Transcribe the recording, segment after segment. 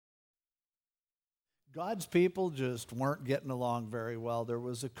God's people just weren't getting along very well. There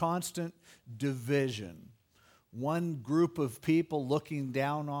was a constant division. One group of people looking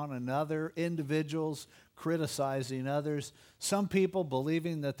down on another, individuals criticizing others, some people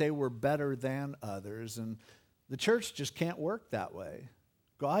believing that they were better than others. And the church just can't work that way.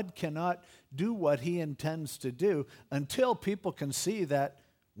 God cannot do what he intends to do until people can see that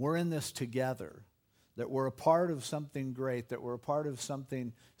we're in this together, that we're a part of something great, that we're a part of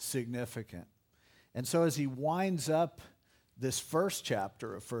something significant. And so as he winds up this first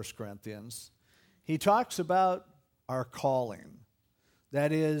chapter of 1 Corinthians, he talks about our calling.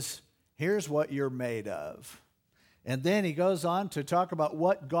 That is, here's what you're made of. And then he goes on to talk about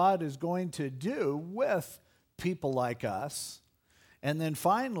what God is going to do with people like us. And then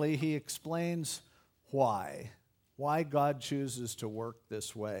finally, he explains why God chooses to work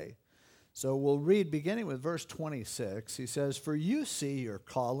this way. So we'll read beginning with verse 26. He says, "For you see your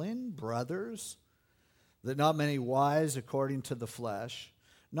calling, brothers, that not many wise according to the flesh,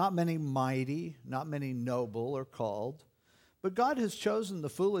 not many mighty, not many noble are called. But God has chosen the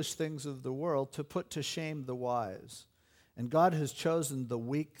foolish things of the world to put to shame the wise. And God has chosen the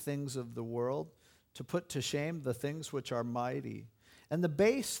weak things of the world to put to shame the things which are mighty. And the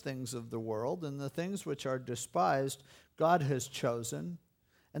base things of the world and the things which are despised God has chosen,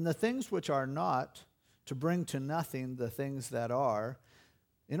 and the things which are not, to bring to nothing the things that are,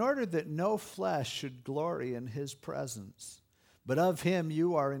 in order that no flesh should glory in his presence. But of him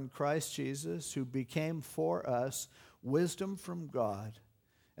you are in Christ Jesus, who became for us wisdom from God,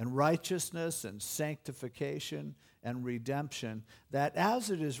 and righteousness and sanctification and redemption, that as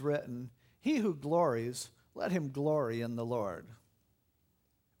it is written, he who glories, let him glory in the Lord."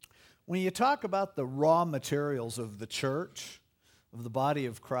 When you talk about the raw materials of the church, of the body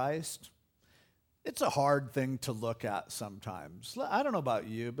of Christ, it's a hard thing to look at sometimes. I don't know about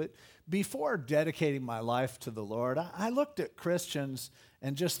you, but before dedicating my life to the Lord, I looked at Christians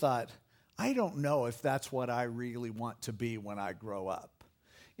and just thought, I don't know if that's what I really want to be when I grow up.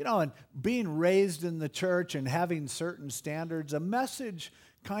 You know, and being raised in the church and having certain standards, a message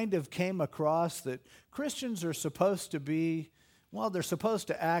kind of came across that Christians are supposed to be, well, they're supposed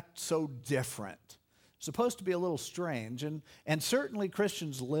to act so different, supposed to be a little strange, and certainly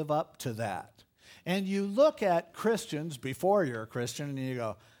Christians live up to that. And you look at Christians before you're a Christian and you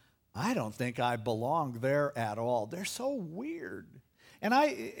go, I don't think I belong there at all. They're so weird.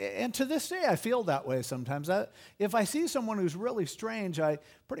 And to this day, I feel that way sometimes. If I see someone who's really strange, I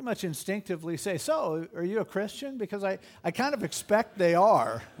pretty much instinctively say, so, are you a Christian? Because I kind of expect they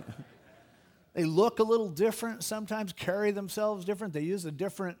are. They look a little different, sometimes carry themselves different. They use a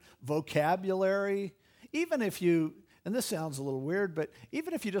different vocabulary. Even if you, and this sounds a little weird, but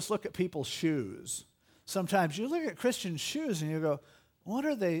even if you just look at people's shoes, sometimes you look at Christian shoes and you go, what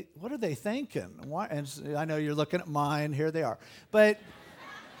are they thinking? Why? And I know you're looking at mine, here they are. But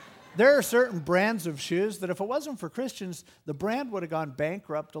there are certain brands of shoes that if it wasn't for Christians, the brand would have gone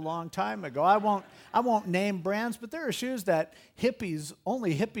bankrupt a long time ago. I won't name brands, but there are shoes that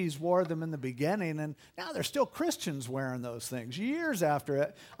only hippies wore them in the beginning, and now there's still Christians wearing those things years after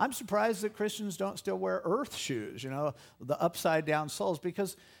it. I'm surprised that Christians don't still wear earth shoes, the upside down soles,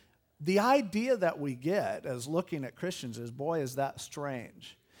 because the idea that we get as looking at Christians is, boy, is that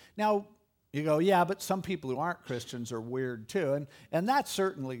strange. Now, you go, yeah, but some people who aren't Christians are weird too, and that's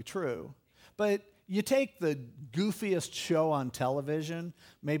certainly true. But you take the goofiest show on television,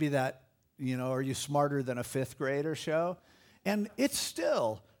 maybe that, Are You Smarter Than a Fifth Grader show? And it's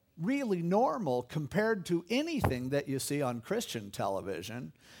still really normal compared to anything that you see on Christian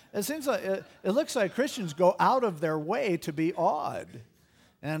television. It seems like it looks like Christians go out of their way to be odd.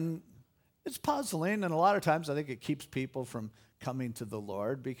 And it's puzzling, and a lot of times I think it keeps people from coming to the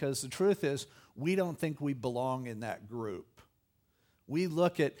Lord, because the truth is we don't think we belong in that group. We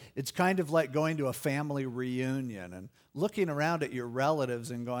look at, it's kind of like going to a family reunion and looking around at your relatives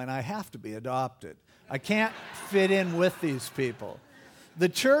and going, I have to be adopted. I can't fit in with these people. The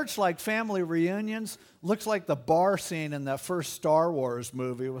church, like family reunions, looks like the bar scene in that first Star Wars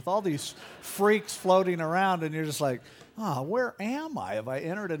movie with all these freaks floating around, and you're just like, where am I? Have I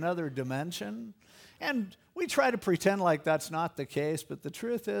entered another dimension? And we try to pretend like that's not the case, but the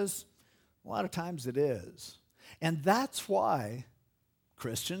truth is, a lot of times it is. And that's why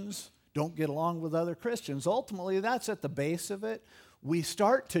Christians don't get along with other Christians. Ultimately, that's at the base of it. We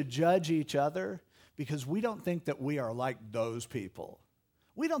start to judge each other because we don't think that we are like those people.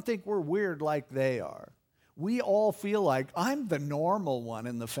 We don't think we're weird like they are. We all feel like I'm the normal one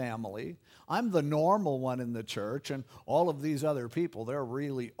in the family. I'm the normal one in the church, and all of these other people, they're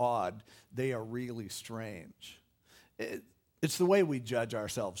really odd. They are really strange. It's the way we judge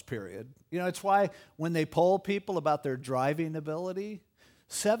ourselves, period. It's why when they poll people about their driving ability,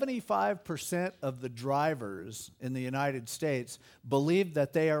 75% of the drivers in the United States believe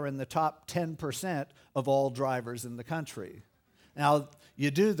that they are in the top 10% of all drivers in the country. Now,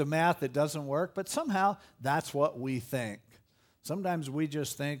 you do the math, it doesn't work, but somehow that's what we think. Sometimes we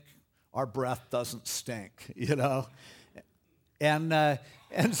just think our breath doesn't stink,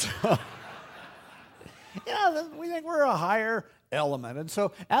 And so, we think we're a higher element. And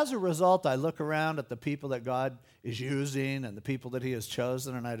so as a result, I look around at the people that God is using and the people that he has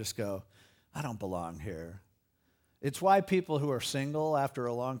chosen, and I just go, I don't belong here. It's why people who are single after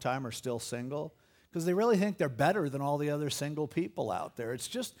a long time are still single, because they really think they're better than all the other single people out there. It's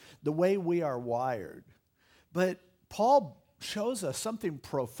just the way we are wired. But Paul shows us something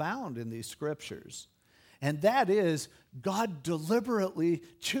profound in these scriptures, and that is God deliberately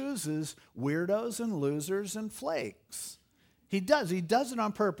chooses weirdos and losers and flakes. He does it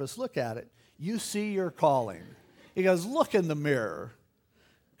on purpose. Look at it. You see your calling. He goes, look in the mirror.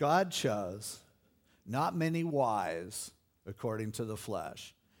 God chose not many wise according to the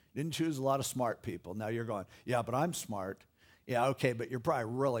flesh. Didn't choose a lot of smart people. Now you're going, yeah, but I'm smart. Yeah, okay, but you're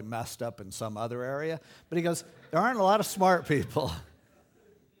probably really messed up in some other area. But he goes, there aren't a lot of smart people.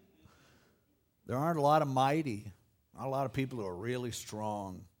 There aren't a lot of mighty. Not a lot of people who are really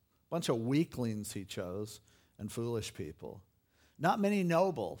strong. A bunch of weaklings he chose and foolish people. Not many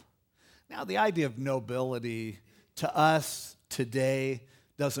noble. Now, the idea of nobility to us today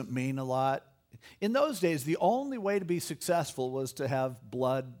doesn't mean a lot. In those days, the only way to be successful was to have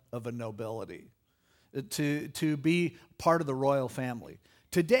blood of a nobility, to be part of the royal family.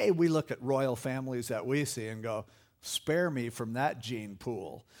 Today, we look at royal families that we see and go, spare me from that gene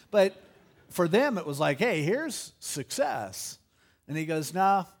pool. But for them, it was like, hey, here's success. And he goes,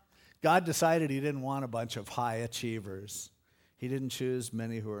 no, God decided he didn't want a bunch of high achievers. He didn't choose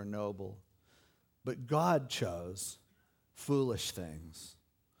many who are noble. But God chose foolish things.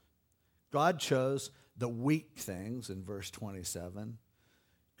 God chose the weak things in verse 27.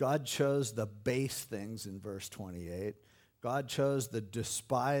 God chose the base things in verse 28. God chose the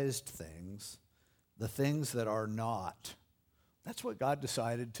despised things, the things that are not. That's what God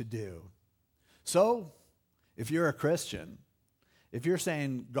decided to do. So, if you're a Christian, if you're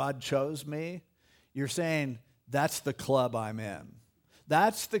saying God chose me, you're saying that's the club I'm in.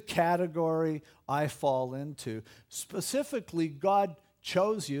 That's the category I fall into. Specifically, God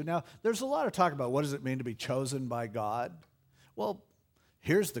chose you. Now, there's a lot of talk about what does it mean to be chosen by God. Well,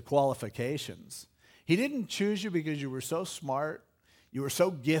 here's the qualifications. He didn't choose you because you were so smart, you were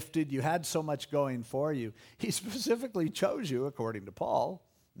so gifted, you had so much going for you. He specifically chose you, according to Paul.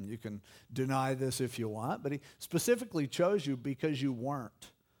 And you can deny this if you want, but he specifically chose you because you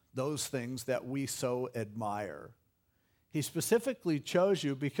weren't those things that we so admire. He specifically chose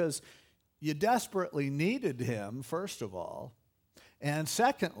you because you desperately needed him, first of all. And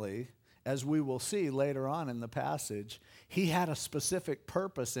secondly, as we will see later on in the passage, he had a specific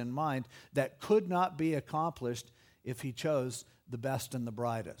purpose in mind that could not be accomplished if he chose the best and the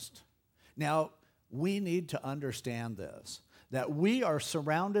brightest. Now, we need to understand this, that we are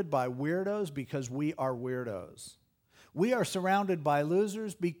surrounded by weirdos because we are weirdos. We are surrounded by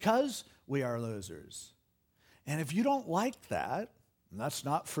losers because we are losers. And if you don't like that, and that's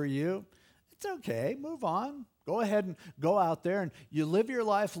not for you, it's okay, move on. Go ahead and go out there and you live your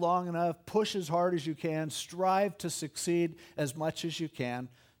life long enough, push as hard as you can, strive to succeed as much as you can.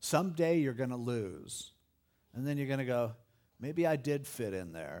 Someday you're going to lose. And then you're going to go, maybe I did fit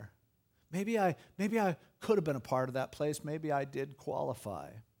in there. Maybe I could have been a part of that place. Maybe I did qualify.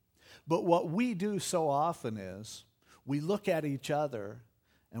 But what we do so often is we look at each other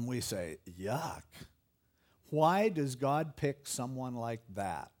and we say, yuck. Why does God pick someone like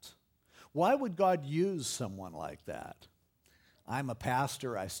that? Why would God use someone like that? I'm a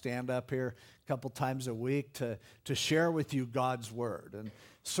pastor. I stand up here a couple times a week to share with you God's word. And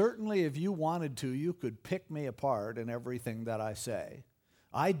certainly if you wanted to, you could pick me apart in everything that I say.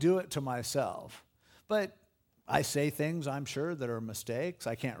 I do it to myself. But I say things, I'm sure, that are mistakes.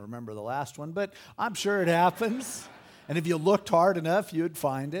 I can't remember the last one, but I'm sure it happens. And if you looked hard enough, you'd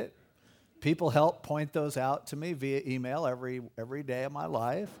find it. People help point those out to me via email every day of my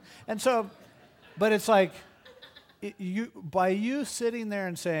life. And so, but it's like, by you sitting there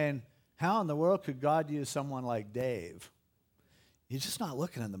and saying, how in the world could God use someone like Dave? You're just not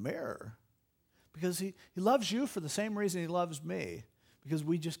looking in the mirror. Because he loves you for the same reason he loves me. Because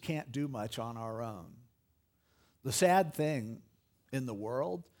we just can't do much on our own. The sad thing in the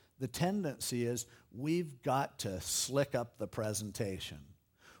world, the tendency is we've got to slick up the presentation.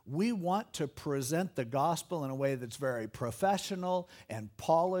 We want to present the gospel in a way that's very professional and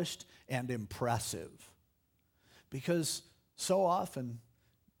polished and impressive. Because so often,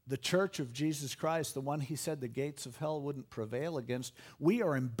 the church of Jesus Christ, the one he said the gates of hell wouldn't prevail against, we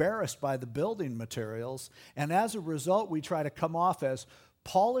are embarrassed by the building materials, and as a result, we try to come off as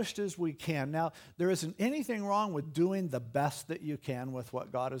polished as we can. Now, there isn't anything wrong with doing the best that you can with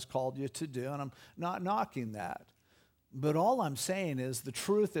what God has called you to do, and I'm not knocking that. But all I'm saying is the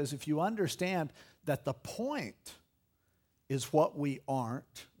truth is if you understand that the point is what we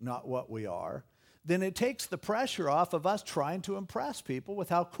aren't, not what we are, then it takes the pressure off of us trying to impress people with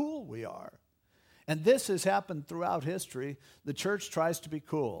how cool we are. And this has happened throughout history. The church tries to be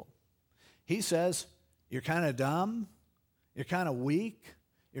cool. He says, you're kind of dumb, you're kind of weak,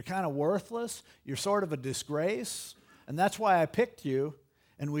 you're kind of worthless, you're sort of a disgrace, and that's why I picked you.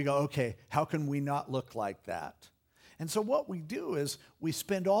 And we go, okay, how can we not look like that? And so what we do is we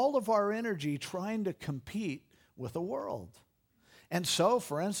spend all of our energy trying to compete with the world. And so,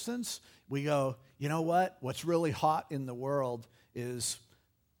 for instance, we go, you know what? What's really hot in the world is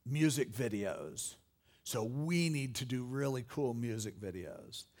music videos. So we need to do really cool music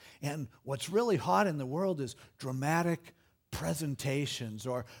videos. And what's really hot in the world is dramatic presentations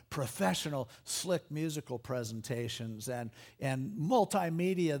or professional, slick musical presentations and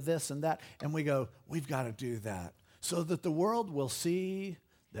multimedia this and that. And we go, we've got to do that so that the world will see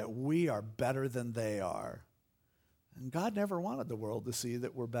that we are better than they are. And God never wanted the world to see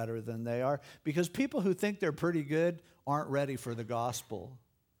that we're better than they are, because people who think they're pretty good aren't ready for the gospel.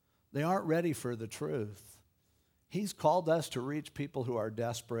 They aren't ready for the truth. He's called us to reach people who are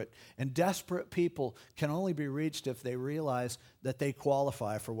desperate, and desperate people can only be reached if they realize that they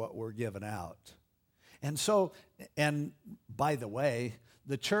qualify for what we're giving out. And so, and by the way,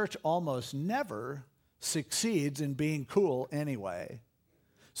 the church almost never succeeds in being cool anyway.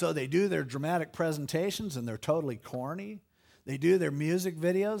 So they do their dramatic presentations and they're totally corny. They do their music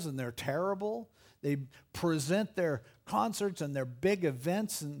videos and they're terrible. They present their concerts and their big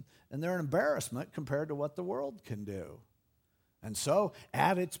events and they're an embarrassment compared to what the world can do. And so,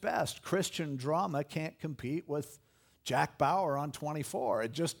 at its best, Christian drama can't compete with Jack Bauer on 24.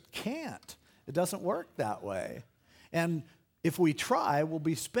 It just can't. It doesn't work that way. And if we try, we'll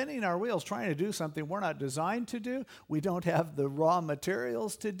be spinning our wheels trying to do something we're not designed to do. We don't have the raw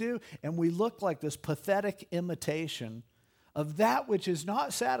materials to do, and we look like this pathetic imitation of that which is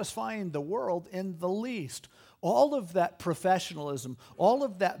not satisfying the world in the least. All of that professionalism, all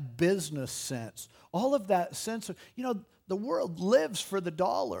of that business sense, all of that sense of, the world lives for the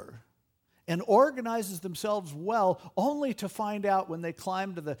dollar and organizes themselves well, only to find out when they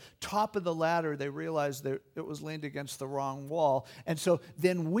climb to the top of the ladder, they realize that it was leaned against the wrong wall. And so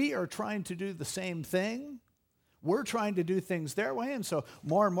then we are trying to do the same thing. We're trying to do things their way. And so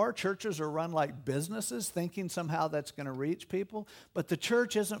more and more churches are run like businesses, thinking somehow that's going to reach people. But the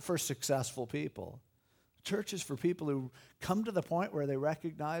church isn't for successful people. The church is for people who come to the point where they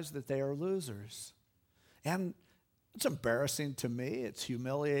recognize that they are losers. And it's embarrassing to me. It's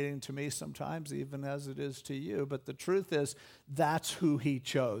humiliating to me sometimes, even as it is to you. But the truth is, that's who he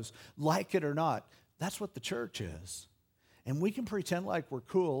chose. Like it or not, that's what the church is. And we can pretend like we're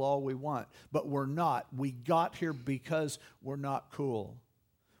cool all we want, but we're not. We got here because we're not cool.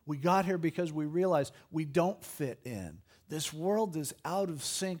 We got here because we realize we don't fit in. This world is out of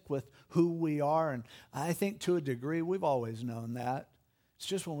sync with who we are, and I think to a degree we've always known that. It's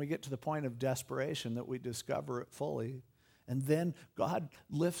just when we get to the point of desperation that we discover it fully. And then God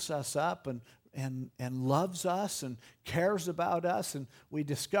lifts us up and loves us and cares about us, and we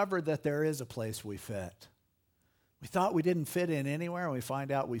discover that there is a place we fit. We thought we didn't fit in anywhere, and we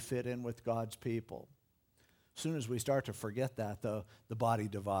find out we fit in with God's people. As soon as we start to forget that, though, the body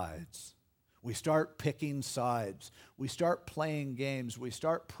divides. We start picking sides. We start playing games. We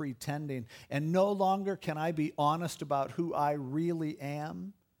start pretending. And no longer can I be honest about who I really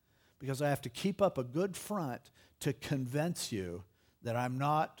am, because I have to keep up a good front to convince you that I'm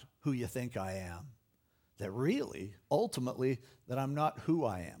not who you think I am. That really, ultimately, that I'm not who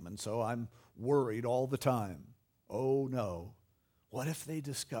I am. And so I'm worried all the time. Oh no, what if they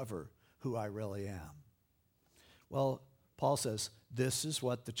discover who I really am? Well, Paul says, this is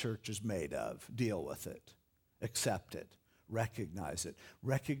what the church is made of. Deal with it. Accept it. Recognize it.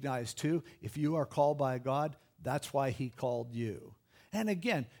 Recognize, too, if you are called by God, that's why he called you. And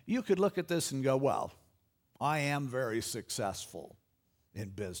again, you could look at this and go, well, I am very successful in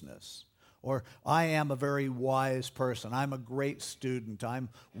business. Or I am a very wise person. I'm a great student. I'm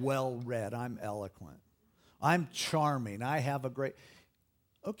well-read. I'm eloquent. I'm charming. I have a great...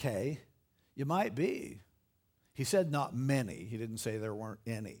 Okay, you might be. He said not many. He didn't say there weren't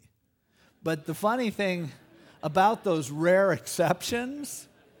any. But the funny thing about those rare exceptions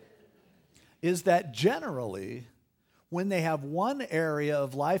is that generally, when they have one area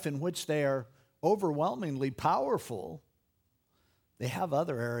of life in which they are overwhelmingly powerful, they have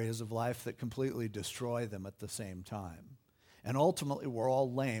other areas of life that completely destroy them at the same time. And ultimately, we're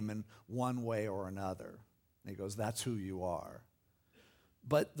all lame in one way or another. And he goes, that's who you are.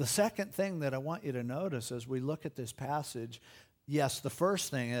 But the second thing that I want you to notice as we look at this passage, yes, the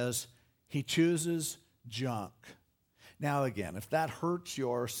first thing is he chooses junk. Now again, if that hurts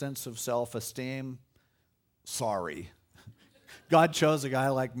your sense of self-esteem, sorry. God chose a guy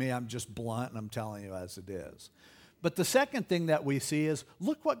like me. I'm just blunt and I'm telling you as it is. But the second thing that we see is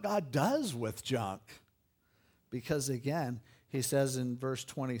look what God does with junk. Because again, he says in verse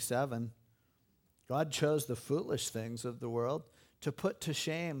 27, God chose the foolish things of the world to put to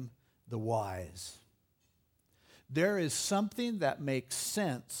shame the wise. There is something that makes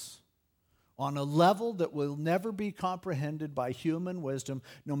sense on a level that will never be comprehended by human wisdom,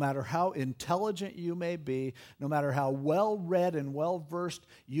 no matter how intelligent you may be, no matter how well-read and well-versed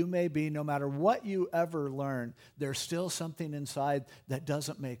you may be, no matter what you ever learn, there's still something inside that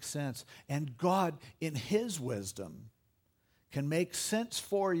doesn't make sense. And God, in his wisdom, can make sense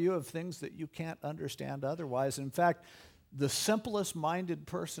for you of things that you can't understand otherwise. In fact, the simplest minded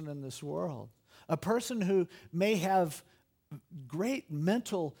person in this world, a person who may have great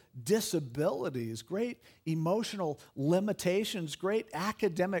mental disabilities, great emotional limitations, great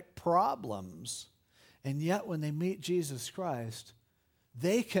academic problems, and yet when they meet Jesus Christ,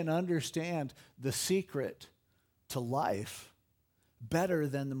 they can understand the secret to life better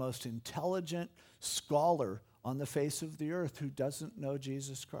than the most intelligent scholar on the face of the earth who doesn't know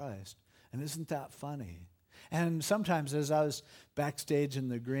Jesus Christ. And isn't that funny? And sometimes as I was backstage in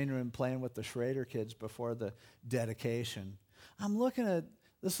the green room playing with the Schrader kids before the dedication, I'm looking at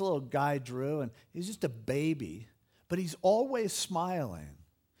this little guy, Drew, and he's just a baby, but he's always smiling.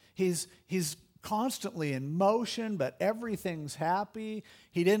 He's constantly in motion, but everything's happy.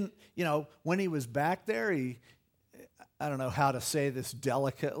 He didn't, when he was back there, I don't know how to say this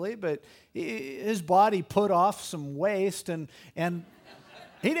delicately, but his body put off some waste, and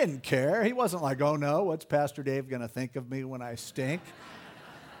he didn't care. He wasn't like, oh no, what's Pastor Dave going to think of me when I stink?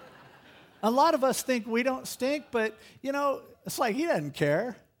 A lot of us think we don't stink, but, it's like he doesn't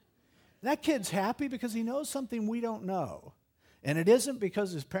care. That kid's happy because he knows something we don't know. And it isn't because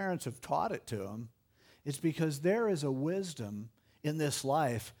his parents have taught it to him. It's because there is a wisdom in this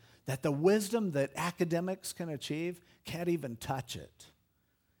life that the wisdom that academics can achieve can't even touch it.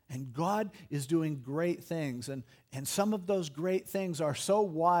 And God is doing great things. And some of those great things are so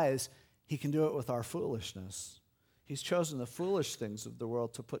wise, he can do it with our foolishness. He's chosen the foolish things of the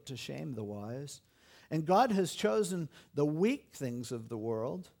world to put to shame the wise. And God has chosen the weak things of the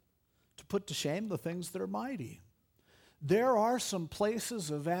world to put to shame the things that are mighty. There are some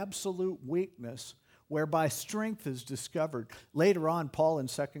places of absolute weakness whereby strength is discovered. Later on, Paul in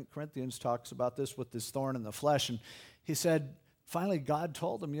 2 Corinthians talks about this with this thorn in the flesh. And he said, finally, God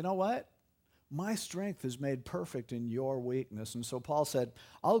told him, you know what? My strength is made perfect in your weakness. And so Paul said,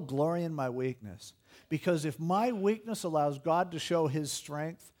 I'll glory in my weakness. Because if my weakness allows God to show his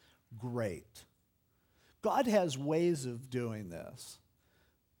strength, great. God has ways of doing this.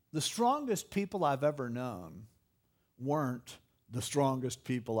 The strongest people I've ever known weren't the strongest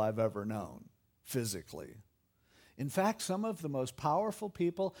people I've ever known physically. In fact, some of the most powerful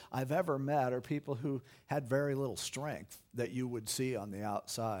people I've ever met are people who had very little strength that you would see on the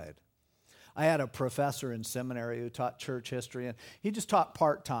outside. I had a professor in seminary who taught church history, and he just taught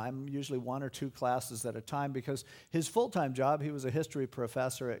part-time, usually 1 or 2 classes at a time, because his full-time job, he was a history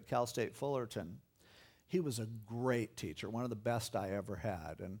professor at Cal State Fullerton. He was a great teacher, one of the best I ever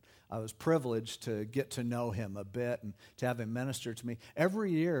had, and I was privileged to get to know him a bit and to have him minister to me.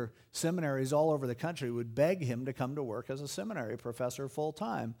 Every year, seminaries all over the country would beg him to come to work as a seminary professor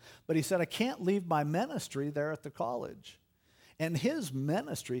full-time, but he said, I can't leave my ministry there at the college. And his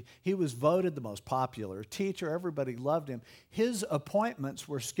ministry, he was voted the most popular teacher. Everybody loved him. His appointments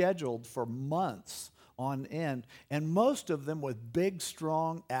were scheduled for months on end, and most of them with big,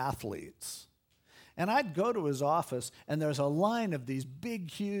 strong athletes. And I'd go to his office, and there's a line of these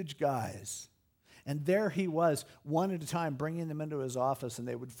big, huge guys. And there he was, one at a time, bringing them into his office, and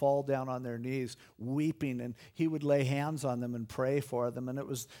they would fall down on their knees, weeping, and he would lay hands on them and pray for them. And it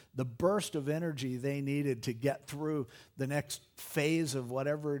was the burst of energy they needed to get through the next phase of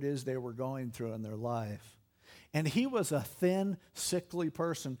whatever it is they were going through in their life. And he was a thin, sickly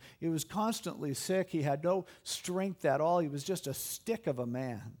person. He was constantly sick. He had no strength at all. He was just a stick of a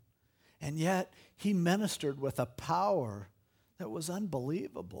man. And yet he ministered with a power that was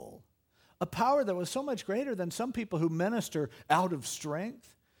unbelievable. A power that was so much greater than some people who minister out of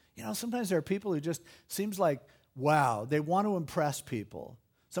strength. You know, sometimes there are people who just seems like, wow, they want to impress people.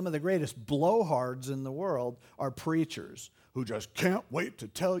 Some of the greatest blowhards in the world are preachers who just can't wait to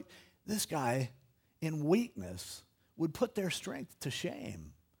tell you. This guy, in weakness, would put their strength to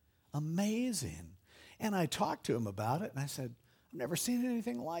shame. Amazing. And I talked to him about it, and I said, I've never seen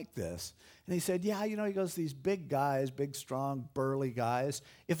anything like this. And he said, yeah, you know, he goes, these big guys, big, strong, burly guys.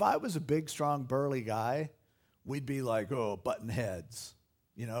 If I was a big, strong, burly guy, we'd be like, oh, button heads.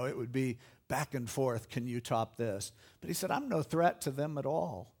 You know, it would be back and forth, can you top this? But he said, I'm no threat to them at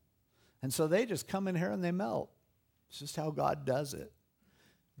all. And so they just come in here and they melt. It's just how God does it.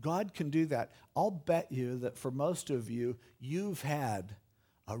 God can do that. I'll bet you that for most of you, you've had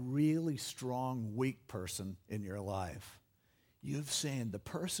a really strong, weak person in your life. You've seen the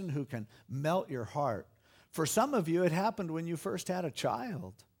person who can melt your heart. For some of you, it happened when you first had a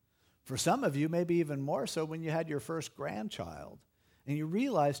child. For some of you, maybe even more so when you had your first grandchild. And you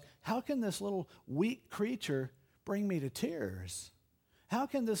realized, how can this little weak creature bring me to tears? How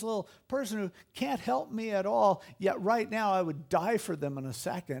can this little person who can't help me at all, yet right now I would die for them in a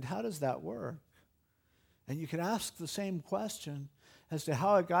second, how does that work? And you could ask the same question as to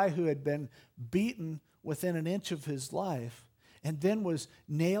how a guy who had been beaten within an inch of his life and then was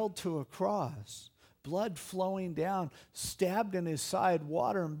nailed to a cross, blood flowing down, stabbed in his side,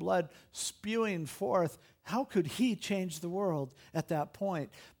 water and blood spewing forth. How could he change the world at that point?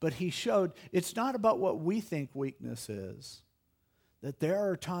 But he showed it's not about what we think weakness is, that there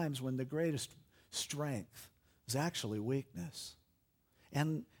are times when the greatest strength is actually weakness.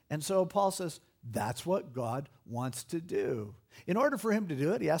 And so Paul says, that's what God wants to do. In order for him to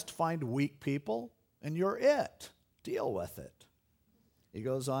do it, he has to find weak people, and you're it. Deal with it. He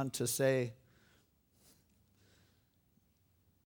goes on to say,